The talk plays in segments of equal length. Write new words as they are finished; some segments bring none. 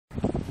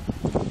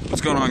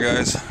What's going on,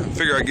 guys?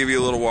 Figure I'd give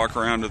you a little walk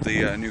around of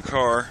the new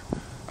car.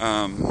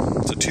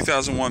 It's a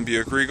 2001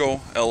 Buick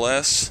Regal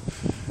LS.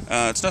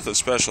 It's nothing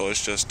special.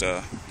 It's just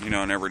an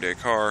everyday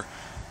car.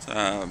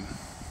 Yeah,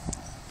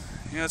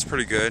 it's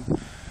pretty good.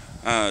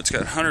 It's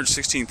got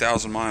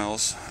 116,000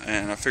 miles,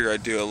 and I figure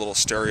I'd do a little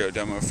stereo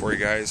demo for you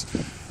guys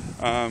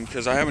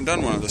because I haven't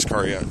done one of this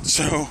car yet.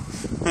 So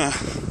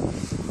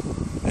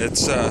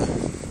it's a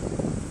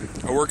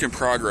work in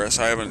progress.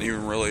 I haven't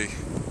even really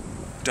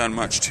done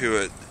much to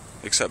it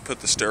except put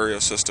the stereo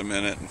system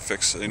in it and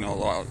fix a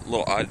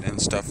little odd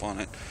end stuff on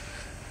it.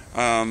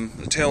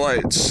 The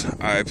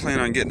taillights, I plan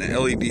on getting an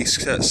LED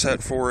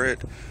set for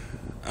it.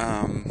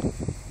 Yeah,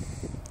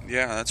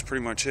 that's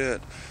pretty much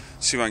it.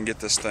 See if I can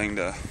get this thing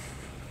to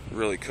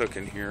really cook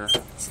in here.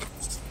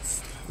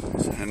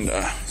 And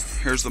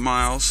here's the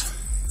miles.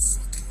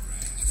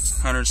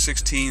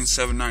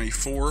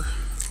 116,794.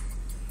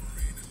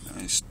 Let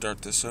me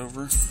start this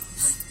over.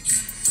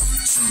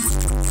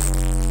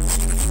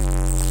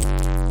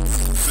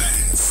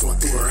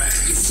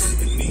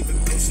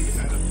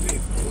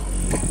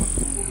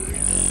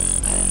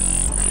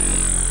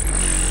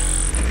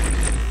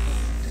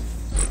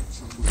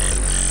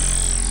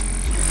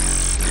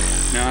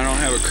 Now I don't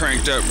have it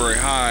cranked up very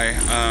high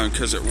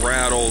because it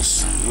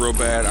rattles real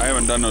bad. I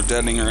haven't done no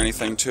deadening or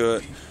anything to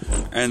it.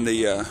 And the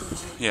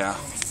yeah.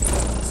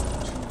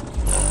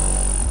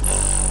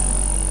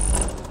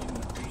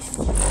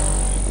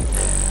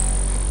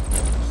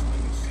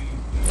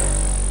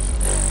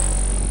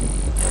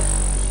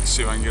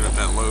 See if I can get at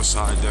that low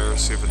side there,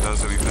 see if it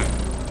does anything.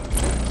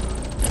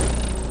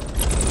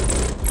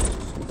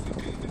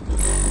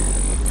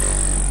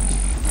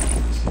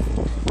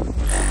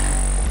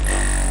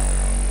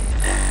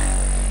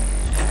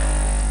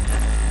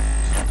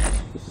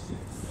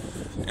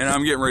 And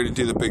I'm getting ready to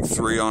do the big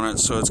 3 on it,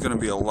 so it's going to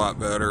be a lot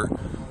better.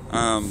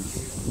 Like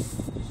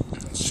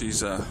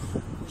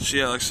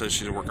I said,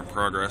 she's a work in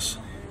progress.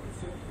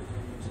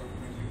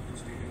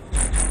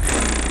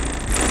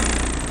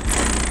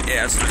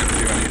 Yeah, it's not going to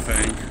do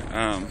anything.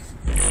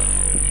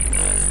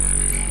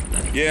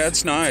 Yeah,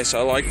 it's nice.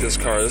 I like this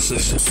car. This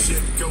is.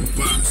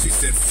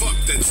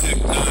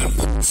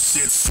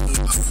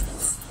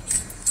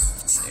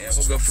 Yeah,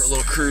 we'll go for a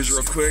little cruise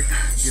real quick.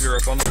 Get her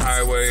up on the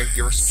highway.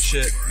 Give her some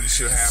shit and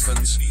see what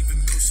happens.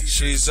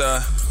 She's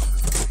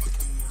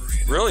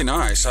really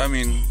nice. I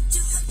mean,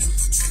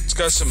 it's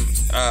got some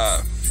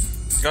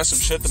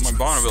shit that my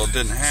Bonneville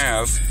didn't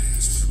have.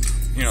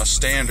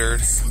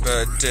 Standard,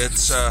 but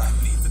it's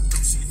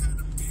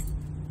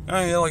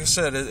yeah, like I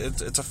said,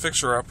 it's a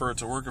fixer-upper.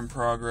 It's a work in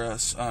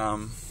progress.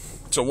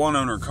 It's a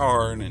one-owner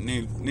car, and it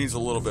needs a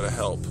little bit of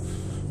help.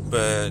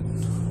 But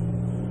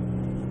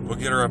we'll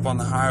get her up on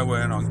the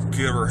highway, and I'll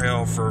give her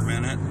hell for a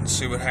minute and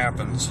see what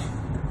happens.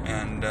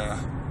 And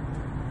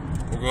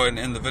we'll go ahead and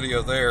end the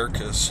video there,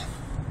 because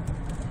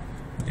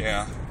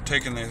yeah,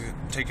 taking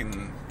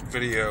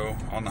video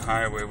on the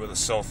highway with a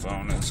cell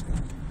phone is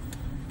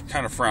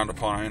kind of frowned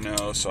upon, I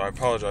know. So I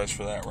apologize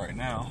for that right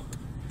now.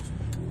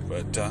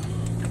 But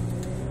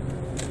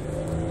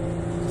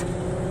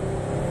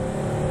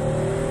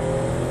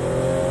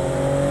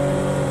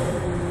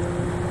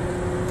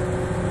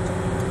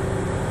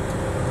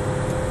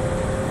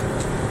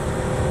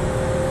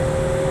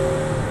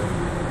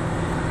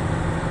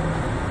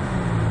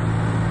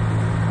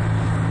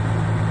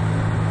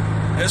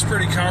it's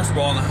pretty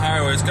comfortable on the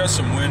highway. It's got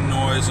some wind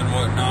noise and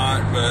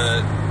whatnot,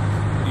 but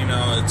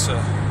it's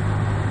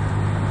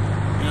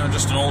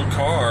just an old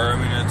car. I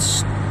mean,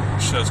 it's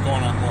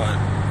going on what,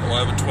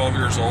 11, 12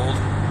 years old.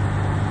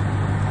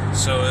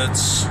 So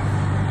it's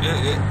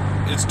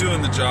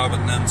doing the job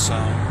and then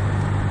some.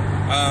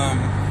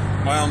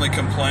 My only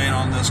complaint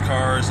on this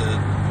car is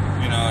that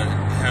it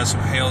has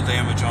some hail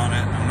damage on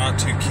it. I'm not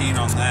too keen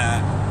on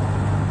that,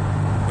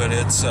 but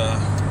it's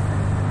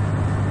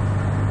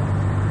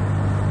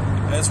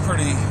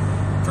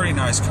pretty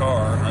nice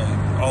car. I mean,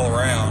 all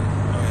around.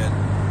 I mean,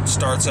 it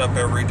starts up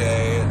every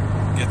day. It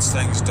gets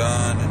things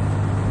done, and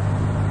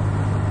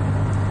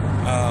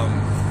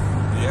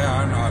yeah,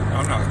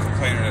 I'm not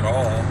complaining at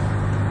all.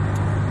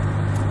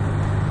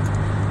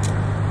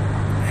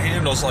 It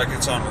handles like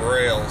it's on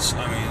rails.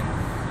 I mean,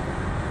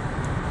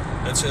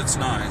 it's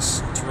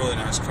nice. It's a really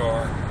nice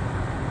car.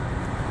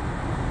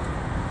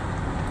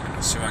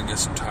 Let's see if I can get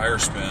some tire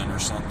spin or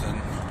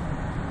something.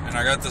 And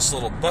I got this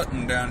little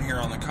button down here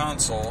on the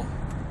console,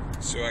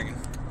 so I can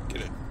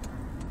get it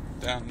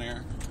down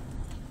there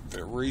if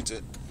it reads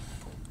it.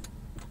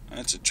 And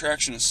it's a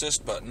traction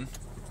assist button.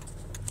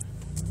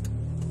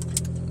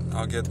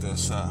 I'll get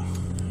this to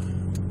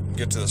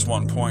this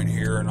one point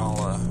here, and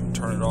I'll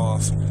turn it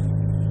off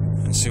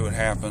and see what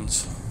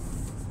happens.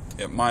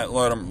 It might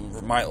light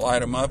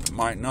them up, it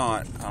might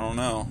not. I don't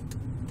know.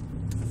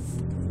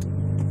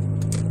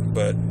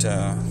 But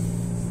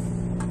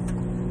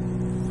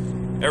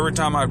every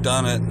time I've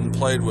done it and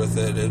played with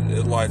it,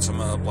 it lights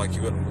them up like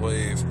you wouldn't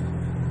believe.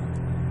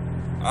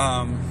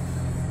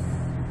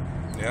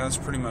 Yeah, that's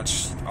pretty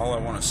much all I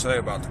want to say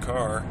about the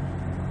car.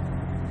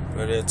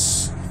 But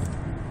it's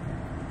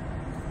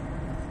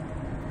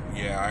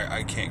yeah,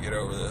 I can't get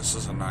over this.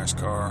 This is a nice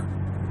car.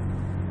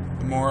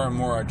 The more and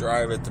more I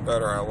drive it, the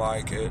better I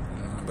like it.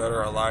 And the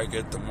better I like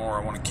it, the more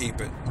I want to keep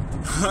it.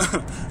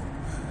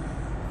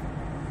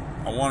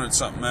 I wanted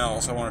something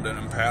else. I wanted an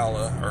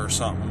Impala or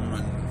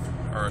something,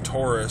 or a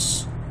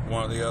Taurus,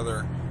 one or the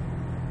other.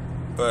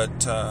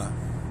 But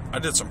I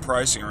did some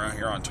pricing around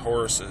here on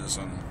Tauruses,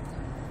 and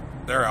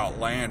they're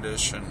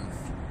outlandish. And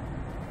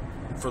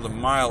for the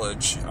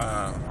mileage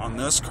on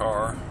this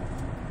car,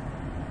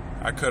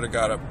 I could have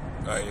got a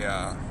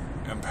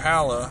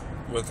Impala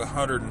with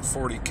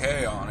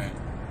 140K on it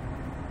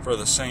for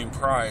the same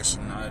price,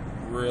 and I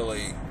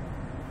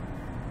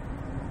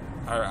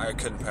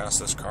couldn't pass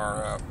this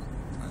car up.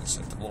 I just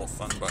hit the little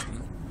fun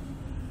button,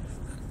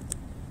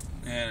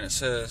 and it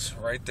says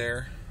right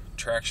there,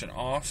 traction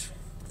off.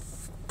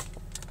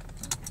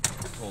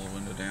 Pull the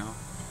window down.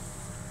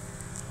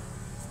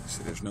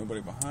 See, there's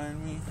nobody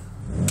behind me.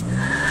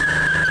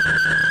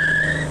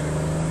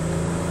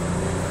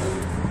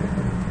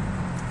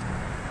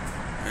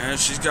 And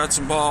she's got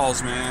some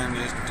balls, man.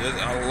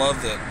 I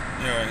love that.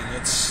 You know,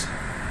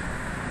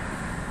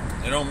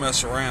 they don't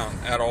mess around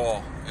at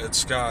all.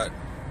 It's got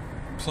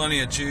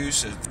plenty of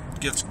juice. It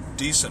gets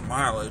decent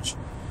mileage,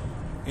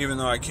 even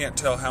though I can't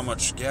tell how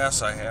much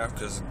gas I have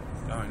because,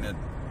 I mean, it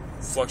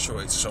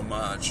fluctuates so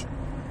much.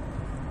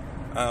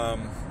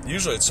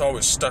 Usually it's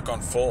always stuck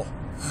on full.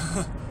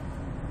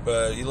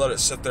 But you let it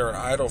sit there and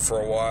idle for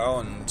a while,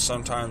 and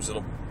sometimes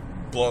it'll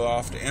blow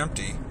off to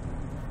empty.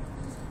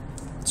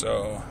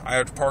 So I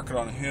have to park it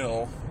on a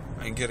hill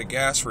and get a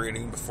gas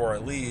reading before I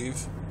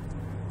leave.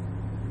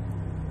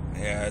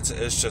 Yeah,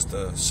 it's just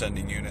a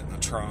sending unit in the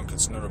trunk.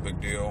 It's not a big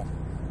deal.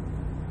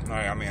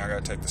 I mean, I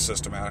gotta take the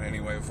system out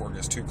anyway before it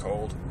gets too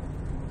cold,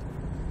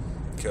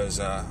 because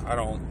I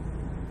don't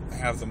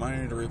have the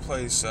money to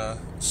replace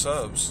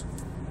subs,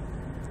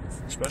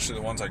 especially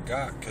the ones I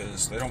got,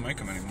 because they don't make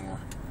them anymore.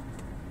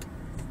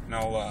 And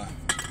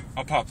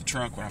I'll pop the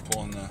trunk when I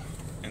pull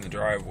in the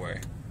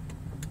driveway.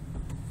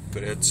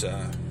 But it's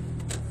yeah,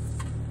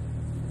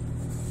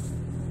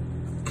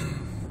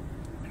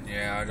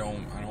 I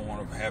don't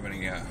want to have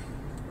any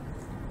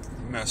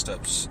messed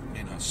up,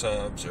 you know,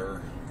 subs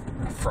or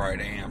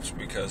fried amps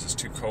because it's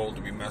too cold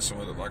to be messing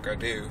with it like I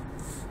do.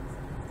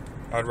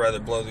 I'd rather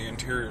blow the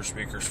interior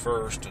speakers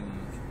first,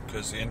 and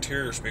because the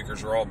interior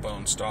speakers are all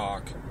bone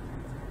stock.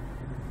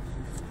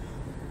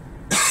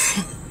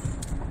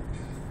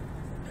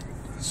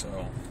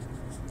 So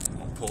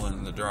I'll pull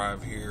in the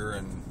drive here,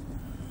 and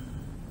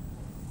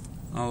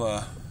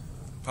I'll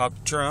pop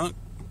the trunk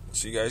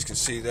so you guys can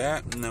see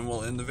that, and then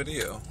we'll end the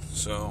video.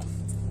 So,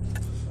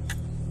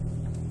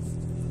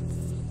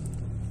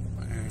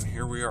 and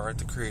here we are at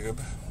the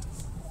crib.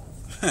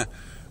 I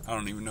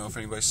don't even know if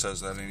anybody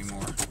says that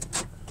anymore.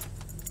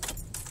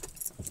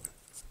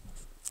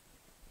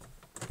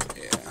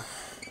 Yeah,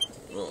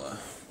 we'll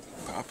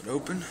pop it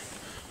open,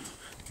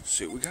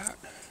 see what we got.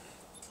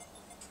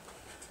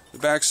 The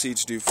back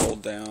seats do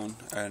fold down,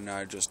 and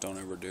I just don't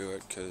ever do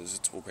it because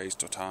it's a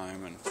waste of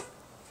time. And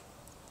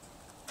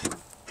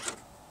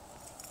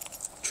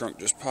trunk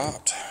just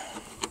popped.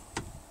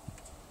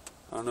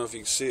 I don't know if you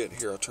can see it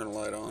here. I'll turn the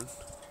light on.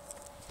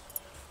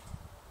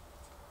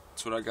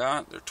 That's what I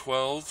got. They're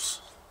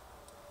 12s,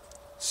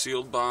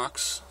 sealed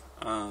box.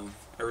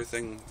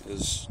 Everything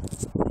is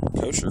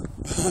kosher.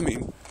 I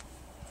mean,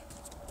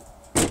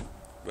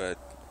 but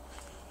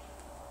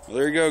well,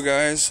 there you go,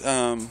 guys.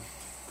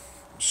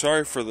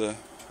 Sorry for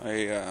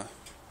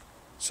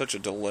such a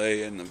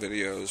delay in the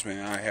videos,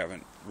 man.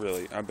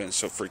 I've been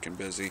so freaking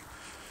busy.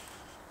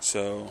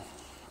 So,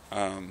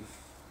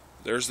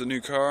 there's the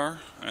new car.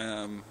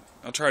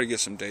 I'll try to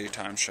get some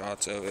daytime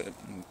shots of it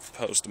and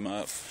post them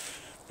up.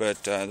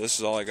 But this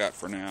is all I got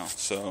for now.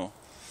 So,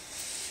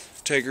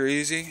 take her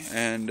easy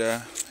and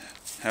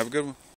have a good one.